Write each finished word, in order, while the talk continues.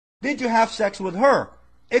Did you have sex with her?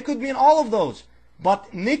 It could mean all of those.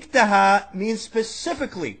 But niktaha means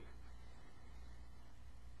specifically.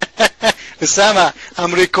 Osama,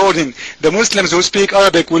 I'm recording. The Muslims who speak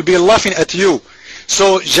Arabic will be laughing at you.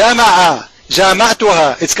 So, jama'a,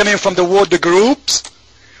 jama'tuha, it's coming from the word the groups.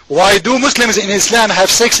 Why do Muslims in Islam have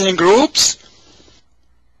sex in groups?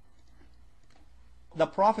 The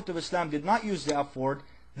Prophet of Islam did not use the F word.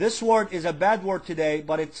 This word is a bad word today,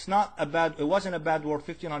 but it wasn't a bad word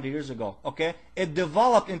 1500 years ago, okay? It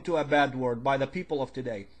developed into a bad word by the people of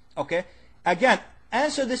today, okay? Again,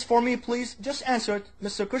 answer this for me, please. Just answer it,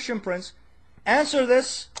 Mr. Christian Prince. Answer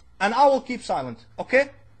this, and I will keep silent,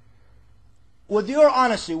 okay? With your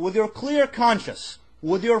honesty, with your clear conscience,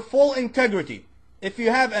 with your full integrity, if you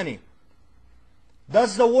have any,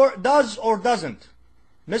 does or doesn't,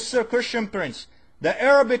 Mr. Christian Prince, the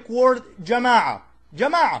Arabic word jama'a,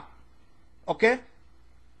 okay?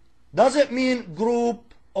 Does it mean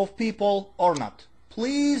group of people or not?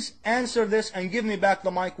 Please answer this and give me back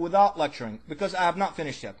the mic without lecturing, because I have not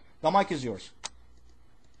finished yet. The mic is yours.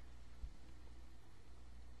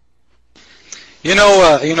 You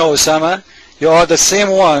know, Osama, you are the same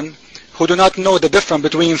one who do not know the difference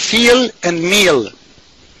between feel and meal.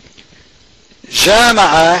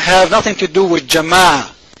 Jama'a have nothing to do with jama'a.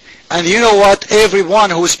 And you know what? Everyone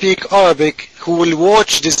who speaks Arabic, who will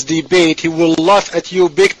watch this debate, he will laugh at you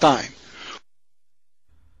big time.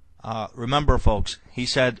 Remember, folks, he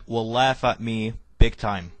said, will laugh at me big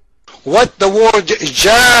time. What the word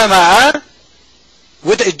jama'a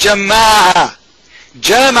with jama'a?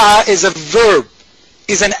 Jama'a is a verb,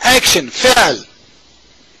 is an action, fi'al.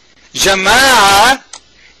 Jama'a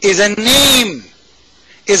is a name,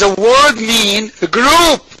 is a word mean a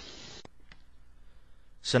group.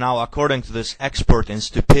 So now, according to this expert in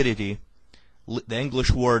stupidity, the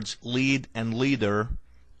English words lead and leader,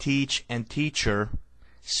 teach and teacher,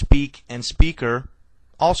 speak and speaker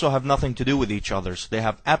also have nothing to do with each other. They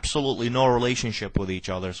have absolutely no relationship with each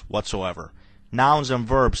other whatsoever. Nouns and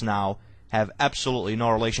verbs now have absolutely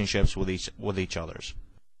no relationships with each other.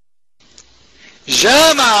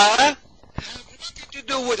 Jama'a have nothing to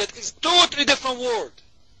do with it. It's totally different word.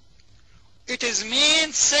 It is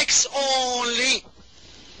mean sex only.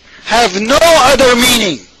 Have no other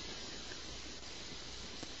meaning.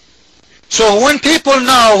 So when people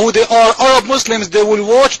now who they are Arab Muslims, they will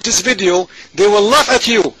watch this video, they will laugh at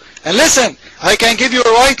you. And listen, I can give you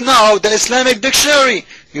right now the Islamic dictionary.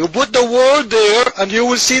 You put the word there and you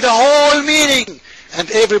will see the whole meaning. And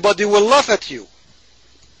everybody will laugh at you.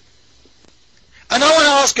 And I want to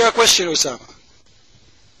ask you a question, Osama.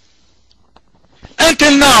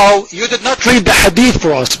 Until now, you did not read the hadith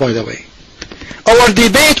for us, by the way. Our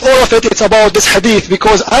debate, all of it, it's about this hadith,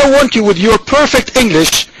 because I want you with your perfect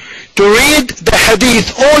English to read the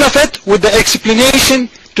hadith, all of it, with the explanation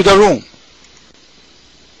to the room.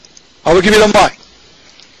 I will give you the mic.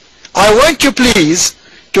 I want you, please,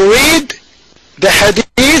 to read the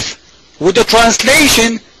hadith with the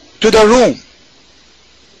translation to the room.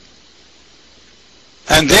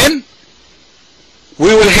 And then we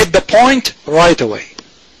will hit the point right away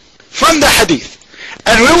from the hadith.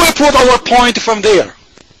 And we will prove our point from there.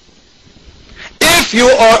 If you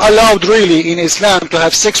are allowed really in Islam to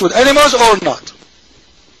have sex with animals or not.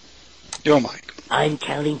 Your mic. I'm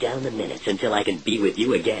counting down the minutes until I can be with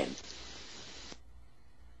you again.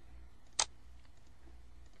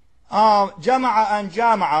 Jama'a and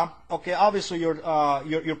jama'a. Okay, obviously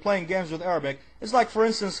you're playing games with Arabic. It's like, for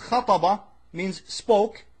instance, khataba means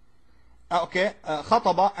spoke. Okay,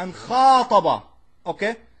 khataba and khataba.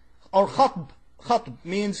 Okay, or khatb. Khatb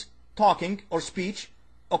means talking or speech.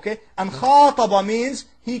 Okay, and khataba means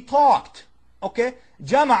he talked. Okay,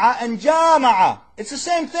 jama'a and jama'a. It's the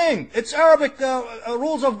same thing. It's Arabic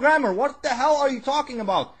rules of grammar. What the hell are you talking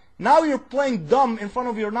about? Now you're playing dumb in front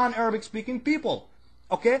of your non-Arabic speaking people.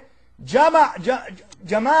 Okay,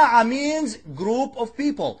 jama'a means group of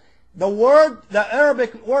people. The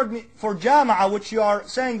Arabic word for jama'a, which you are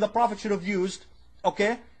saying the Prophet should have used,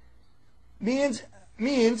 okay, means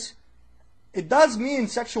it does mean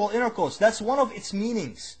sexual intercourse. That's one of its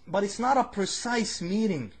meanings, but it's not a precise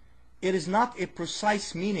meaning. It is not a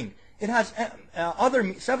precise meaning. It has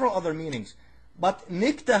several other meanings. But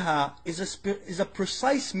niktaha is a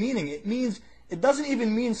precise meaning. It means, it doesn't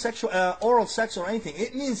even mean sexual oral sex or anything.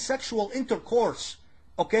 It means sexual intercourse.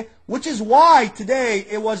 Okay, which is why today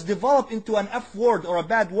it was developed into an F word or a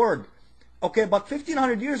bad word. Okay, but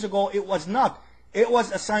 1500 years ago it was not. It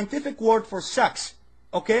was a scientific word for sex.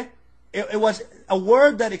 Okay, it was a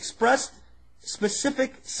word that expressed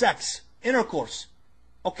specific sex, intercourse.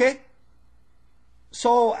 Okay,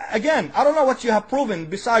 So again, I don't know what you have proven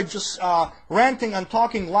besides just ranting and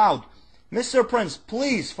talking loud. Mr. Prince,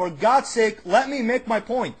 please, for God's sake, let me make my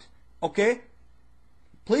point. Okay?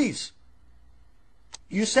 Please.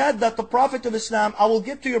 You said that the Prophet of Islam, I will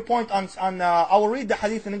get to your point on I will read the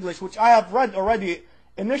hadith in English, which I have read already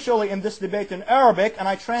initially in this debate in Arabic, and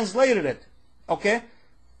I translated it. Okay?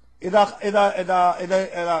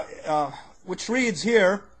 Which reads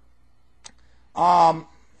here,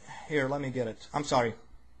 here, let me get it. I'm sorry.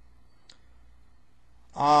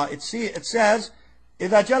 It says,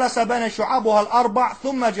 إذا جلس بين شعابها الأربع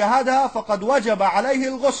ثم جهدها فقد وجب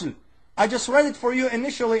عليه الغسل. I just read it for you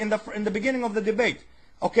initially in the beginning of the debate.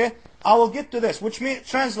 Okay? I will get to this, which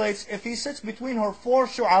translates, if he sits between her 4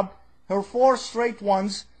 shu'ab, her 4 straight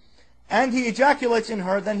ones, and he ejaculates in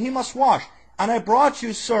her, then he must wash. And I brought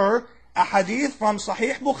you, sir, a hadith from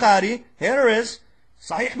Sahih Bukhari. Here it is,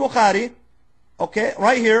 Sahih Bukhari. Okay,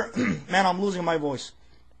 right here. Man, I'm losing my voice.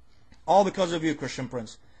 All because of you, Christian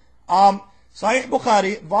Prince. Sahih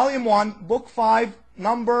Bukhari, volume 1, book 5,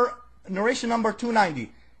 narration number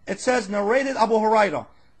 290. It says, narrated Abu Hurairah.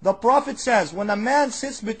 The Prophet says, when a man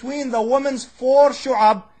sits between the woman's 4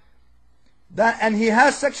 shu'ab, and he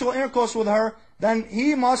has sexual intercourse with her, then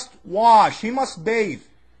he must wash, he must bathe.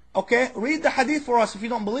 Okay, read the hadith for us if you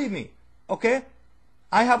don't believe me. Okay,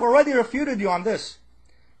 I have already refuted you on this.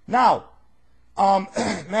 Now,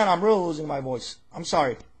 man, I'm really losing my voice. I'm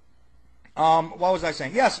sorry. What was I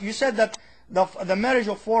saying? Yes, you said that the marriage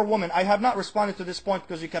of 4 women. I have not responded to this point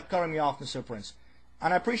because you kept cutting me off, Mr. Prince.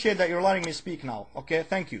 And I appreciate that you're letting me speak now. Okay,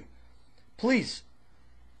 thank you. Please.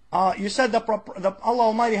 You said that Allah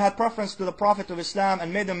Almighty had preference to the Prophet of Islam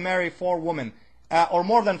and made him marry 4 women, or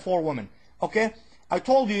more than 4 women. Okay, I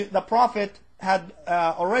told you the Prophet had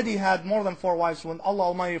already had more than 4 wives when Allah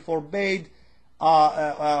Almighty forbade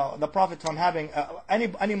the Prophet from having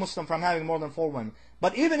any Muslim from having more than 4 women.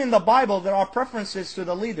 But even in the Bible, there are preferences to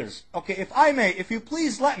the leaders. Okay, if I may, if you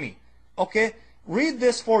please let me, okay, read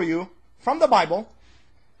this for you from the Bible.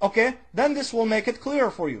 Okay, then this will make it clearer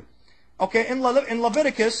for you. Okay, in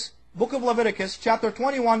Leviticus, book of Leviticus, chapter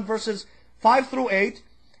 21, verses 5 through 8,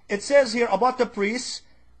 it says here about the priests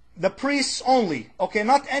only. Okay,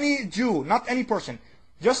 not any Jew, not any person,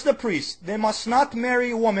 just the priests. They must not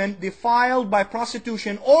marry women defiled by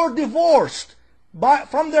prostitution or divorced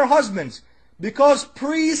from their husbands, because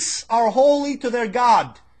priests are holy to their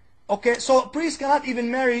God. Okay, so priests cannot even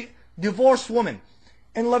marry divorced women.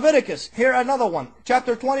 In Leviticus, here another one,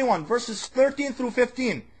 chapter 21, verses 13 through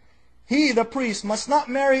 15. He, the priest, must not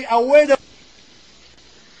marry a widow.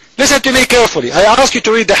 Listen to me carefully. I ask you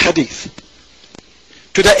to read the hadith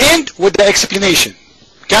to the end with the explanation.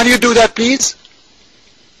 Can you do that, please?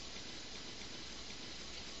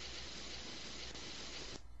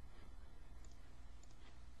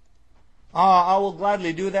 I will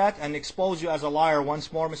gladly do that and expose you as a liar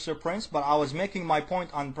once more, Mr. Prince, but I was making my point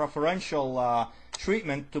on preferential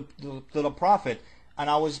treatment to the Prophet, and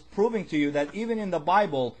I was proving to you that even in the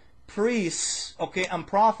Bible, priests, okay, and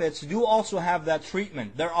prophets do also have that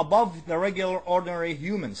treatment. They're above the regular, ordinary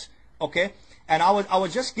humans, okay? And I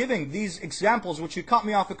was just giving these examples, which you cut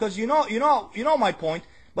me off because you know my point,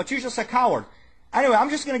 but you're just a coward. Anyway, I'm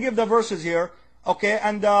just going to give the verses here. Okay,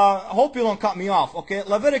 and hope you don't cut me off. Okay,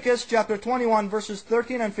 Leviticus chapter 21 verses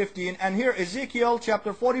 13 and 15, and here Ezekiel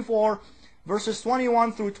chapter 44 verses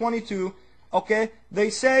 21 through 22. Okay, they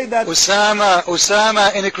say that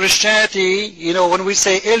Osama, in Christianity, you know, when we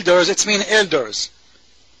say elders, it's mean elders.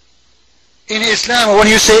 In Islam, when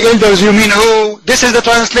you say elders, you mean who? This is the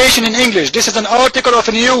translation in English. This is an article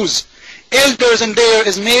of news. Elders in there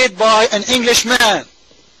is made by an Englishman.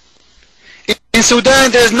 In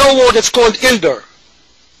Sudan, there is no word that's called elder.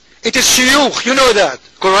 It is shayukh, you know that,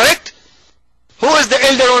 correct? Who is the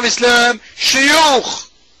elder of Islam? Shayukh.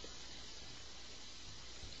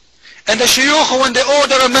 And the shayukh, when they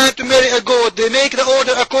order a man to marry a goat, they make the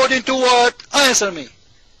order according to what? Answer me.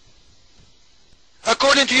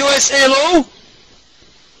 According to USA law?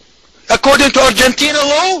 According to Argentina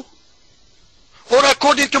law? Or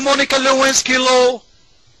according to Monica Lewinsky law?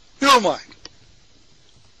 Your mind.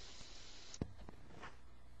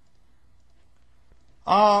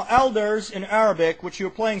 Elders in Arabic, which you're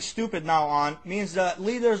playing stupid now on, means the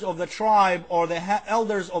leaders of the tribe or the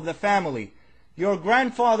elders of the family. Your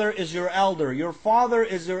grandfather is your elder. Your father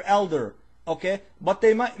is your elder. Okay, but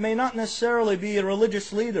they may not necessarily be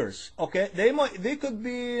religious leaders. Okay, they could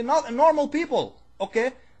be not normal people.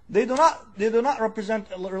 Okay, they do not represent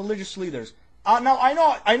religious leaders. Now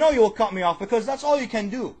I know you will cut me off because that's all you can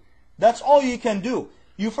do. That's all you can do.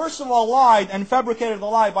 You first of all lied and fabricated the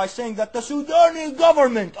lie by saying that the Sudanese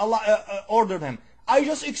government ordered him. I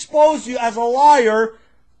just exposed you as a liar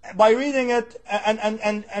by reading it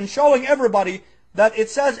and showing everybody that it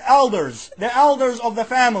says elders, the elders of the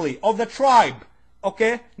family, of the tribe,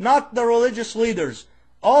 okay? Not the religious leaders.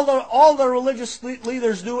 All the religious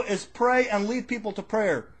leaders do is pray and lead people to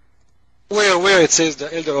prayer. Where it says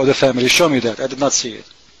the elder of the family, show me that. I did not see it.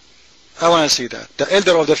 I want to see that. The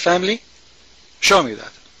elder of the family, show me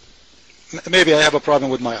that. Maybe I have a problem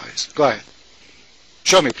with my eyes. Go ahead.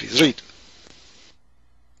 Show me, please. Read.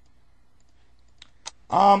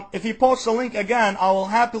 If he posts the link again, I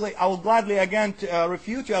will gladly again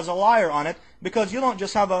refute you as a liar on it, because you don't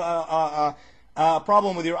just have a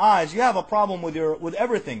problem with your eyes. You have a problem with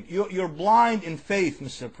everything. You're blind in faith,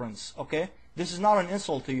 Mr. Prince. Okay, this is not an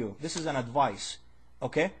insult to you. This is an advice.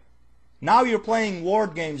 Okay. Now you're playing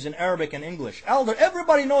word games in Arabic and English. Elder,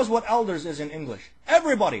 everybody knows what elders is in English.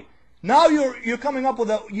 Everybody. Now you're coming up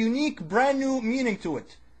with a unique, brand new meaning to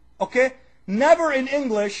it. Okay? Never in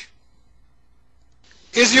English.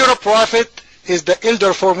 Is your prophet is the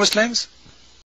elder for Muslims?